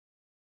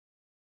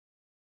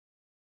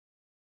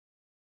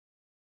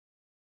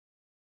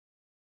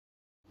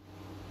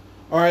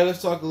All right,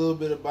 let's talk a little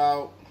bit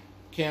about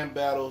camp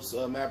battles.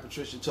 Matt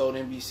Patricia told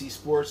NBC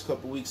Sports a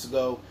couple weeks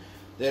ago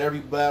that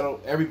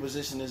every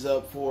position is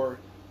up for,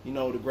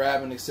 the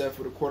grabbing except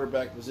for the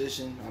quarterback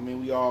position. I mean,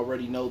 we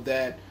already know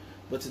that.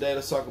 But today,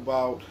 let's talk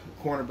about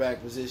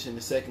cornerback position,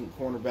 the second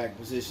cornerback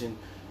position.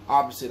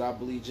 Opposite, I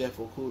believe Jeff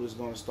Okudah is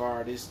going to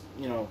start. It's,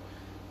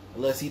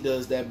 unless he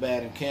does that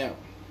bad in camp,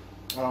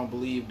 I don't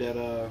believe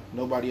that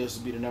nobody else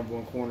will be the number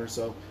one corner.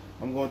 So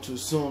I'm going to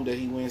assume that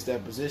he wins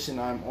that position.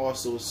 I'm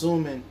also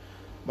assuming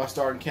by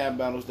starting camp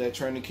battles that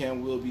training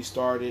camp will be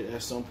started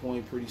at some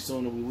point pretty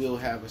soon, and we will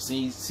have a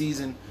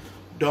season.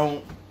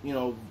 Don't,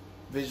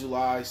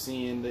 visualize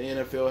seeing the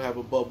NFL have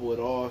a bubble at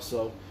all.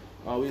 So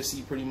we'll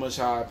see pretty much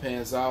how it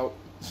pans out.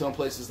 Some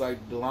places like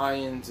the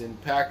Lions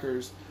and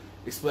Packers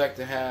expect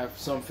to have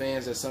some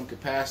fans at some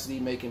capacity,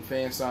 making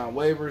fans sign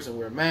waivers and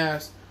wear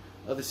masks.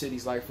 Other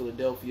cities like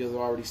Philadelphia have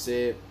already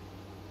said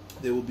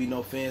there will be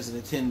no fans in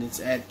attendance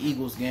at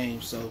Eagles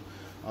games. So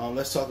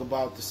let's talk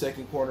about the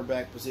second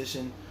cornerback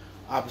position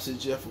opposite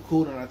Jeff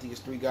Okudah, and I think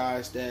it's three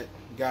guys that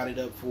got it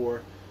up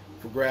for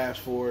grabs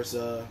for us.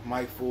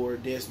 Mike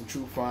Ford, Desmond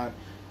Trufant,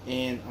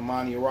 and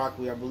Amani.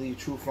 I believe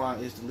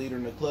Trufant is the leader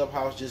in the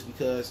clubhouse just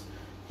because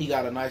he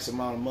got a nice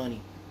amount of money.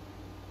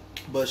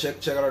 But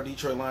check out our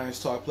Detroit Lions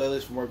Talk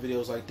playlist for more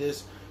videos like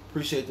this.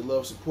 Appreciate the love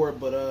and support,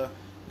 but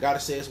gotta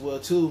say as well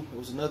too, it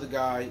was another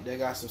guy that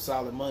got some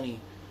solid money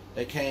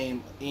that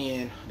came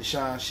in,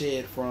 Deshaun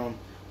Shedd from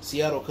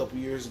Seattle a couple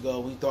years ago.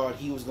 We thought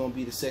he was going to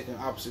be the second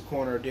opposite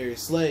corner of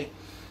Darius Slay,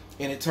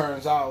 and it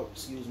turns out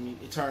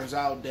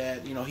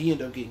that he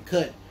ended up getting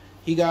cut.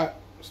 He got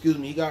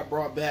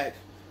brought back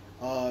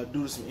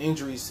due to some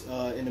injuries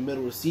in the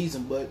middle of the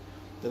season, but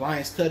the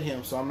Lions cut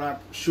him. So I'm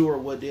not sure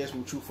what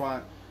Desmond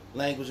Trufant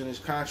language in his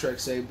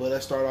contract say, but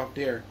let's start off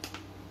there.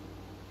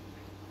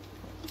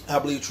 I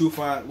believe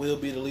Trufant will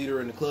be the leader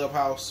in the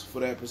clubhouse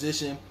for that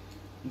position,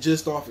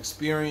 just off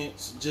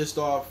experience,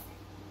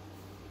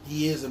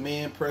 he is a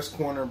man press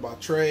corner by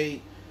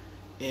trade,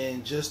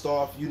 and just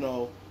off,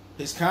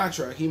 his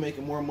contract, he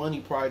making more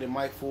money probably than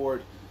Mike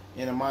Ford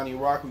and Amani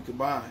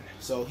combined.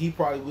 So he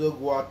probably will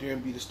go out there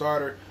and be the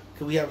starter.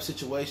 Could we have a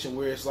situation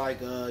where it's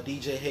like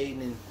DJ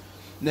Hayden and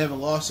Nevin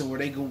Lawson, where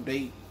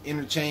they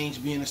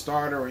interchange being a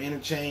starter or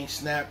interchange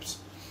snaps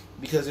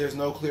because there's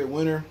no clear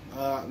winner?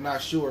 I'm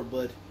not sure,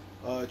 but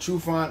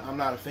Trufant, I'm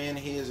not a fan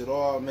of his at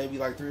all. Maybe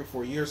like 3 or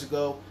 4 years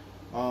ago,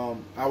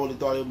 I would have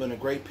thought it would have been a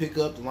great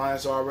pickup. The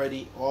Lions are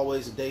already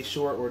always a day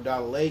short or a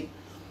dollar late.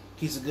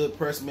 He's a good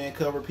press man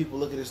cover. People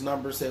look at his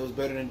numbers, say it was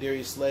better than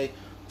Darius Slay.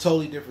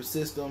 Totally different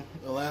system.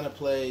 Atlanta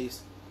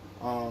plays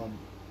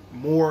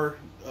more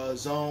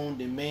zone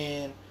than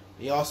man.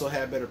 They also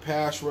had better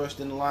pass rush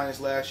than the Lions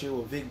last year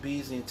with Vic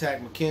Beasley and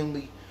Tack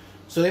McKinley.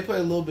 So they play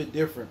a little bit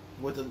different.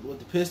 With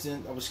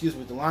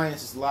the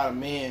Lions, it's a lot of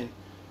man.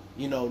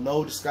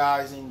 No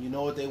disguising. You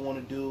know what they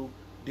want to do.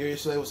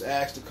 Darius Slay was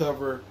asked to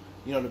cover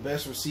the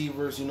best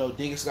receivers.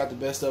 Diggs got the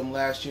best of them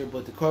last year,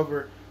 but to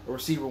cover a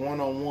receiver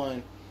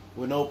one-on-one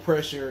with no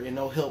pressure and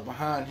no help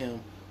behind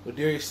him, what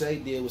Darius Slay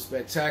did was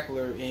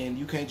spectacular, and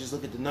you can't just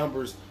look at the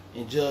numbers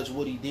and judge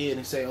what he did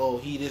and say, oh,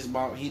 he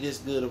this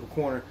good of a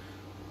corner.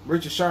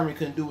 Richard Sherman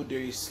couldn't do what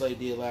Darius Slay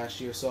did last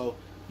year. So,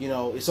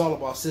 it's all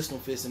about system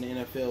fits in the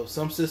NFL.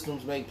 Some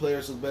systems make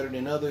players look better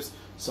than others.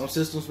 Some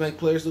systems make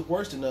players look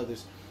worse than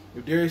others.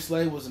 If Darius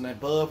Slay was an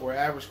above or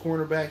average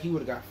cornerback, he would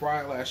have got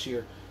fried last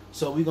year.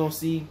 So we're going to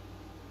see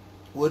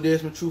what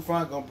Desmond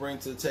Trufant gonna bring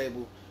to the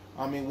table.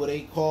 I mean, what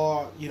they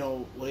call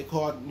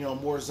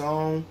more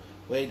zone,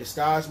 what they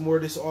disguise more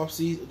this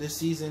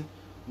season.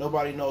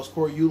 Nobody knows.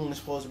 Corey Ulan is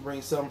supposed to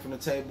bring something from the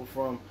table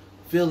from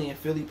Philly, and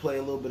Philly play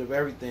a little bit of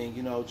everything.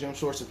 Jim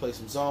Schwartz will play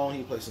some zone,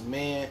 he'll play some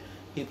man,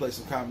 he'll play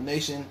some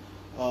combination,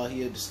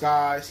 he'll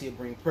disguise, he'll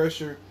bring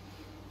pressure.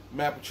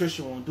 Matt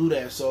Patricia won't do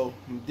that. So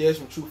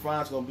Desmond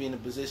Trufant's gonna be in a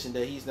position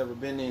that he's never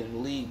been in the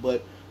league.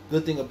 But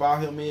good thing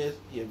about him is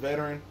he's a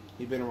veteran.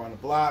 He's been around the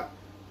block.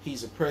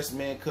 He's a press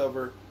man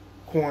cover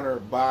corner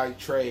by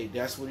trade.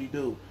 That's what he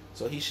do.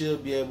 So he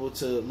should be able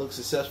to look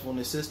successful in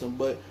the system.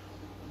 But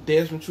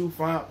Desmond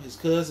Trufant, his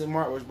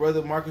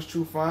brother Marcus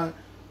Trufant,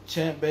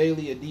 Champ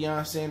Bailey, and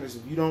Deion Sanders,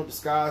 if you don't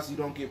disguise, you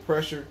don't get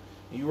pressure,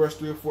 and you rush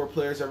 3 or 4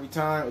 players every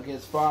time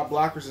against 5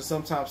 blockers and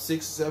sometimes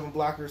 6 or 7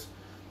 blockers,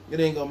 it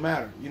ain't gonna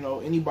matter.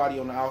 Anybody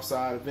on the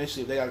outside,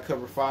 eventually, if they got to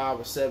cover 5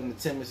 or 7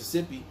 to 10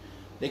 Mississippi,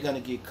 they're gonna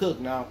get cooked.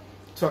 Now,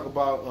 talk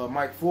about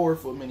Mike Ford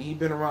for a minute. He's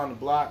been around the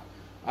block.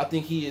 I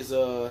think he is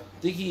a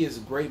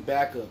great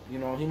backup. He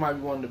might be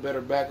one of the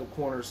better backup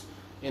corners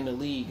in the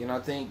league, and I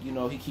think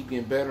he keep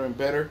getting better and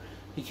better.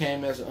 He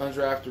came as an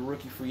undrafted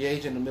rookie free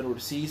agent in the middle of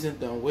the season,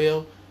 done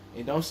well,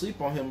 and don't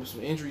sleep on him. If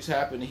some injuries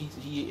happen and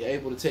he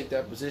able to take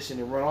that position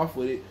and run off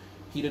with it,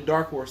 he the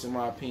dark horse in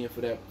my opinion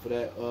for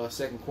that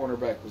second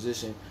cornerback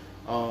position.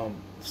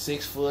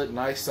 6 foot,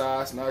 nice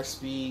size, nice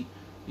speed,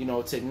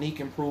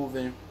 technique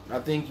improving. I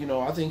think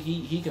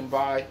he can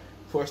vie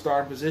for a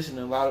starting position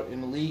in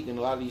the league in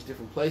a lot of these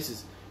different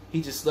places. He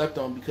just slept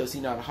on because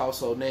he's not a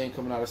household name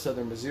coming out of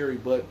Southern Missouri.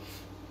 But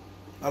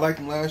I liked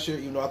him last year,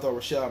 even though I thought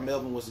Rashad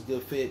Melvin was a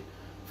good fit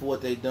for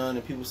what they've done.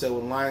 And people say,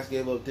 well, the Lions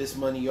gave up this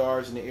many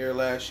yards in the air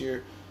last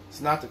year. It's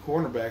not the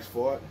cornerback's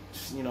fault.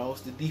 It's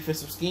the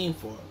defensive scheme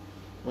fault.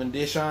 When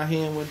Deshaun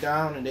Hand went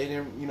down and they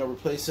didn't,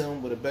 replace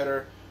him with a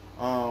better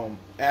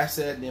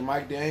asset than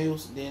Mike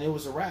Daniels, then it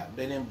was a wrap.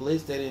 They didn't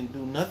blitz. They didn't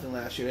do nothing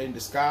last year. They didn't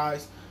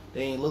disguise.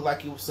 They didn't look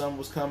like something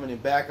was coming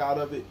and back out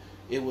of it.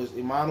 It was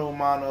mano a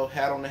mano,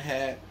 hat on the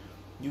hat.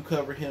 You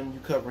cover him,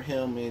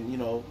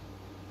 and,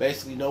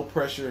 basically no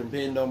pressure and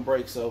bend don't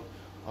break. So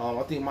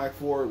I think Mike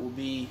Ford will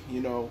be,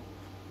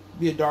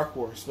 be a dark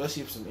horse,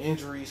 especially if some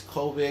injuries,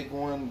 COVID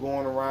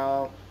going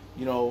around,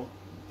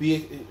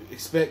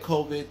 expect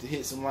COVID to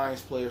hit some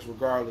Lions players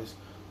regardless.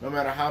 No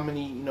matter how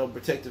many,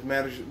 protective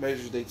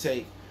measures they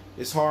take,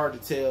 it's hard to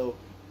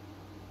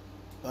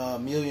tell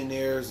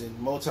millionaires and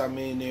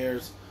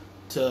multimillionaires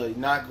to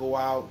not go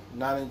out,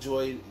 not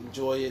enjoy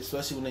it,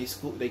 especially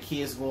when their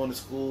kids going to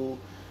school,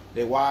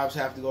 their wives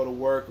have to go to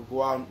work or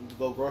go out and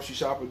go grocery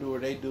shop or do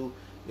what they do.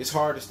 It's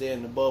hard to stay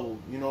in the bubble.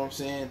 You know what I'm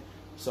saying?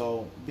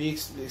 So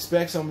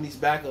expect some of these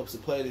backups to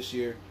play this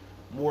year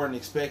more than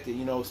expected.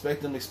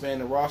 Expect them to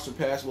expand the roster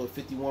past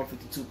 51,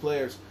 52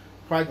 players.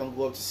 Probably gonna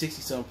go up to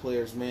 60-some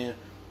players, man.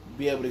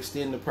 Be able to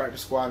extend the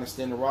practice squad and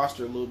extend the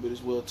roster a little bit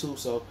as well too.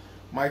 So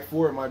Mike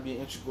Ford might be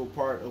an integral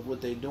part of what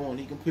they're doing.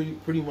 He can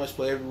pretty much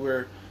play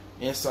everywhere,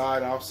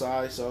 inside,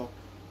 outside. So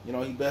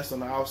he best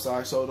on the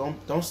outside. So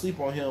don't sleep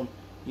on him.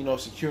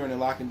 Securing and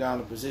locking down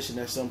the position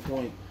at some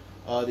point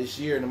this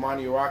year. And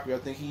Amani Oruwariye, I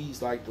think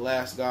he's like the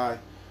last guy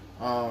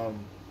that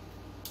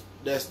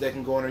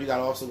can go in there. You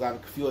also got a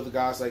few other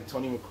guys like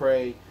Tony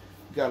McCray. You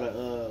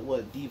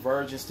got D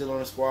Virgin still on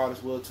the squad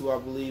as well too, I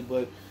believe.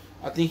 But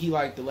I think he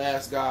like the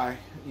last guy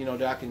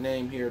that I can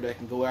name here that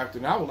can go after.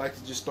 And I would like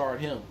to just start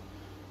him.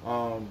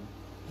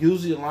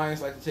 Usually the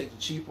Lions like to take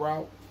the cheap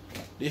route.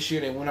 This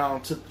year they went out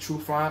and took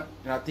Trufant,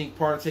 and I think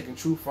part of taking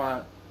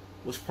Trufant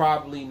was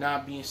probably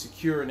not being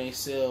secure in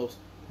themselves,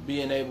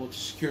 being able to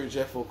secure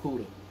Jeff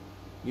Okudah.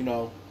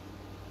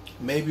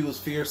 Maybe it was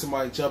fear of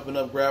somebody jumping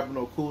up, grabbing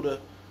Okudah.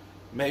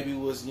 Maybe it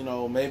was,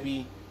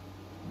 maybe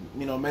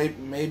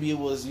it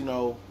was,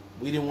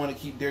 we didn't want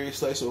to keep Darius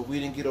Slay, so if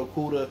we didn't get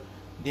Okudah,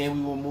 then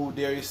we will move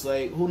Darius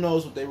Slay. Who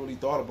knows what they really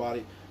thought about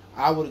it.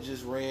 I would have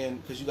just ran,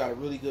 because you got a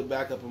really good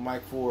backup in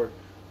Mike Ford.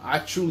 I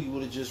truly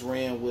would have just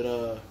ran with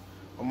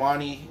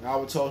Amani. I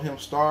would have told him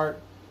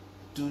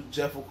do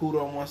Jeff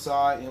Okudah on one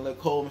side and let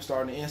Coleman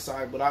start on the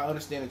inside. But I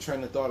understand the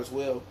train of thought as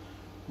well.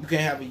 You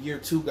can't have a year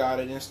 2 guy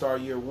that didn't start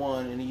year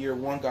 1 and a year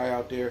 1 guy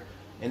out there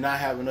and not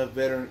have enough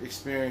veteran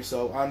experience.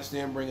 So I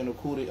understand bringing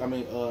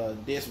Desmond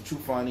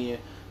Trufant in,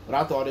 but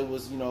I thought it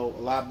was a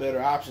lot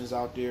better options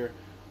out there.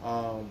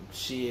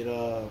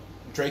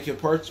 Drake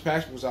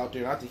Patrick was out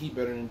there, and I think he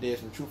better than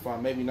Desmond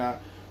Trufant. Maybe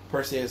not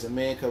per se as a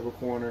man cover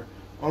corner.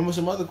 With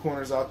some other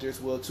corners out there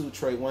as well too.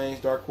 Trey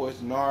Waynes, Dark Horse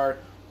Denard,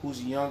 who's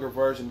a younger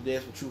version of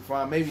Desmond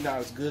Trufant. Maybe not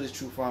as good as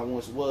Trufant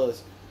once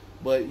was,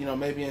 but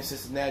maybe in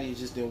Cincinnati it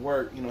just didn't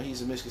work.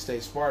 He's a Michigan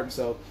State Spartan,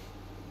 so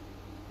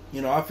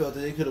I felt that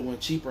they could have went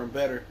cheaper and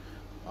better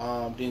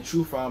than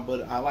Trufant.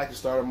 But I like to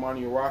start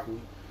Amani Oruwariye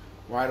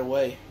right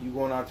away. You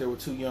going out there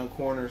with 2 young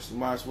corners, you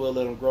might as well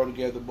let them grow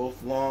together.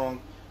 Both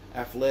long,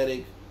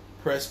 athletic,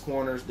 press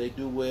corners. They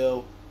do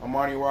well.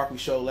 Amani Oruwariye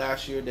showed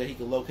last year that he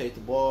could locate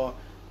the ball,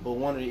 but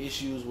one of the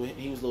issues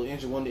he was a little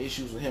injured. One of the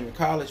issues with him in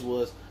college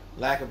was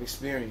lack of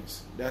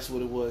experience. That's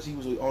what it was. He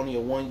was only a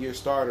 1-year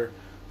starter,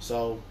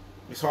 so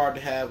it's hard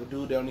to have a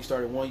dude that only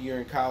started 1 year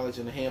in college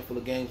and a handful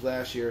of games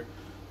last year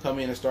come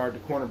in and start the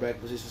cornerback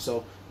position.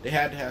 So they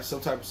had to have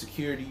some type of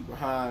security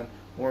behind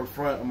or in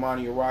front of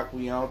Amani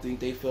Oruwariye. I don't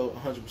think they felt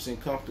 100%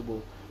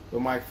 comfortable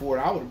with Mike Ford.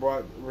 I would have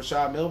brought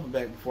Rashad Melvin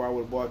back before I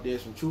would have brought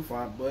Desmond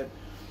Trufant, but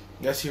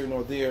that's here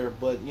nor there.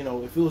 But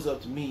if it was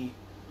up to me,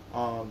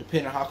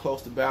 depending on how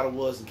close the battle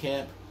was in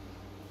camp,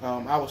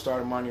 I would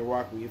start Amani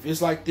Oruwariye. If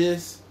it's like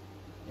this,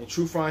 and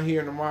Trufant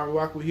here and Amani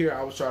Oruwariye here,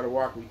 I would start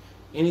Oruwariye.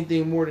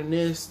 Anything more than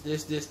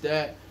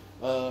that,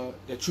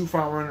 that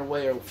Trufant running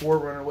away or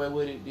Ford running away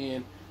with it,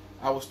 then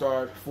I would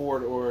start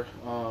Ford or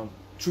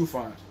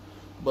Trufant.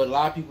 But a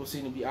lot of people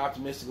seem to be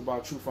optimistic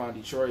about Trufant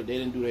Detroit. They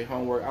didn't do their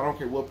homework. I don't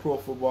care what Pro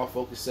Football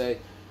Focus say,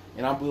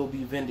 and I will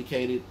be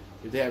vindicated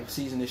if they have a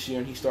season this year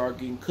and he started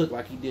getting cooked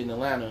like he did in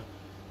Atlanta.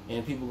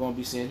 And people are going to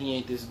be saying he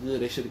ain't this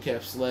good. They should have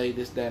kept Slade,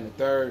 this, that, and the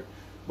third.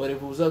 But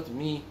if it was up to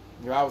me,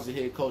 if I was the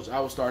head coach, I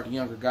would start the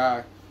younger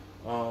guy.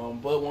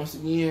 But once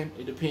again,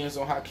 it depends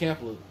on how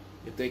camp look.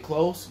 If they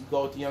close, you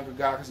go with the younger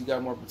guy because he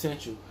got more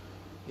potential.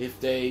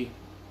 If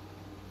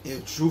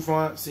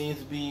Trufant seems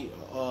to be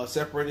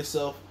separate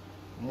itself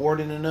more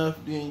than enough,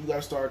 then you got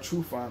to start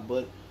Trufant.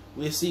 But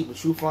we'll see. But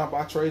Trufant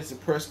by trade is a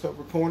press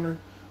cover corner.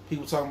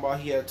 People talking about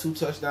he had 2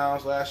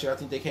 touchdowns last year. I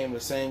think they came in the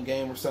same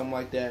game or something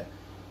like that.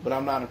 But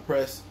I'm not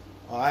impressed.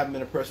 I haven't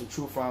been impressed with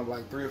Trufant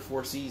like 3 or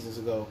 4 seasons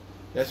ago.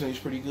 That's when he was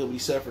pretty good, but he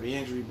suffered the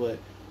injury. But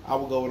I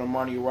would go with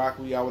Amani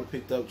Oruwariye. I would have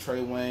picked up Trey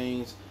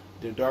Waynes,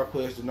 the Dark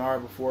Horse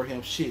Denard before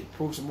him.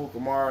 Proof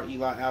Mukamara,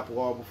 Eli Apple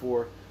all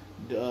before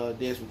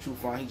Desmond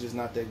Trufant. He's just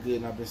not that good,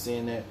 and I've been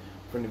saying that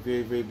from the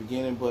very, very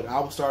beginning. But I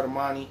would start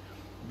Amani.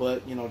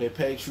 But, you know, they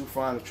paid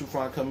Trufant. If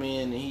Trufant come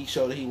in and he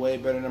showed that he way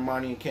better than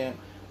Amani in camp,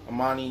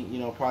 Amani, you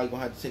know, probably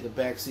going to have to take a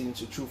back seat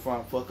until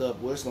Trufant fuck up.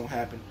 What's going to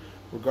happen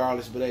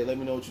regardless. But, hey, let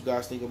me know what you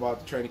guys think about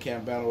the training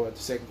camp battle at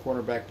the second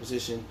cornerback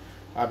position.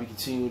 I'll be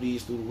continuing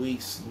these through the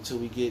weeks until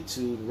we get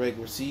to the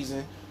regular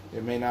season.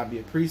 There may not be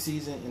a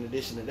preseason. In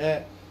addition to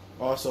that,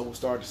 also, we'll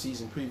start the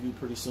season preview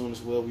pretty soon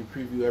as well. We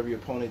preview every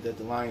opponent that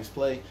the Lions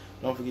play.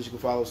 Don't forget you can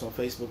follow us on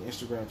Facebook,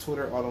 Instagram,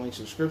 Twitter. All the links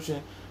in the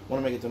description.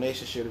 Want to make a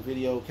donation, share the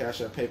video,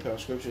 Cash App, PayPal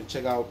description.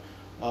 Check out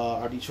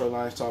our Detroit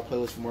Lions Talk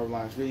playlist for more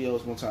Lions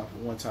videos.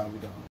 One time, we gone.